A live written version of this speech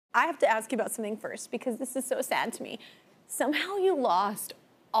I have to ask you about something first because this is so sad to me. Somehow you lost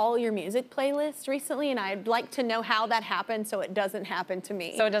all your music playlists recently, and I'd like to know how that happened so it doesn't happen to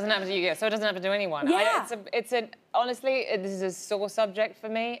me. So it doesn't happen to you, so it doesn't happen to anyone. Yeah. Honestly, this is a sore subject for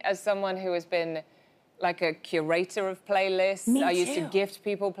me as someone who has been like a curator of playlists. Me I used too. to gift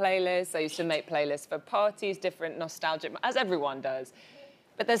people playlists. I used to make playlists for parties, different nostalgic, as everyone does.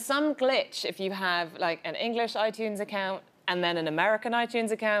 But there's some glitch if you have like an English iTunes account and then an American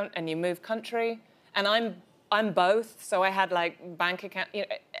iTunes account and you move country. And I'm both, so I had like bank account,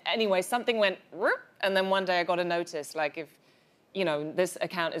 anyway, something went whoop, and then one day I got a notice like if, this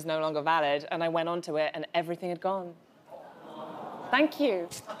account is no longer valid, and I went onto it and everything had gone. Thank you.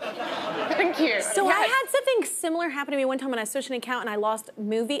 Thank you. So I had something similar happen to me one time when I switched an account and I lost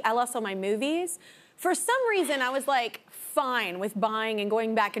all my movies. For some reason, I was like, fine with buying and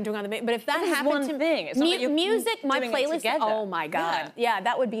going back and doing other things. But if that happened to thing. It's not like you're music, my doing it playlist, together. oh my God. Yeah,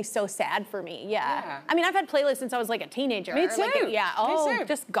 that would be so sad for me. Yeah. I mean, I've had playlists since I was like a teenager. Me too. Like, Me too.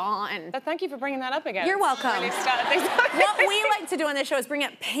 just gone. But thank you for bringing that up again. You're welcome. Really started things What we like to do on this show is bring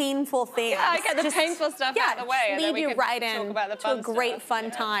up painful things. Yeah, I get the painful stuff out of the way. Lead you right in to a great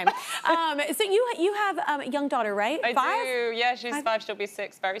fun time. So you have a young daughter, right? I 5? do. Yeah, she's 5. She'll be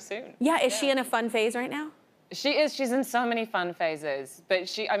 6 very soon. Yeah, is she in a fun phase right now? She is. She's in so many fun phases.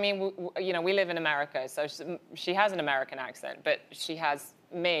 But we live in America, so she has an American accent, but she has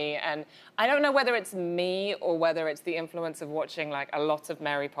me. And I don't know whether it's me or whether it's the influence of watching like a lot of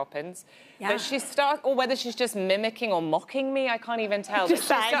Mary Poppins. Yeah. But or whether she's just mimicking or mocking me. I can't even tell. But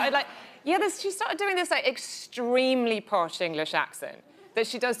she started doing this like extremely posh English accent that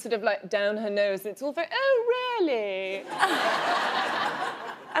she does sort of like down her nose. It's all very, oh, really?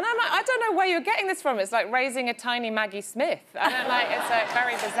 And I'm like, I don't know where you're getting this from. It's like raising a tiny Maggie Smith. And I'm like, it's like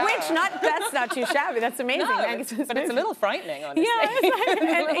very bizarre. That's not too shabby. That's amazing. No, but it's a little frightening, honestly. Yeah, it's like, and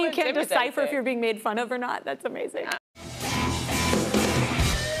you can't intimidating. decipher if you're being made fun of or not. That's amazing.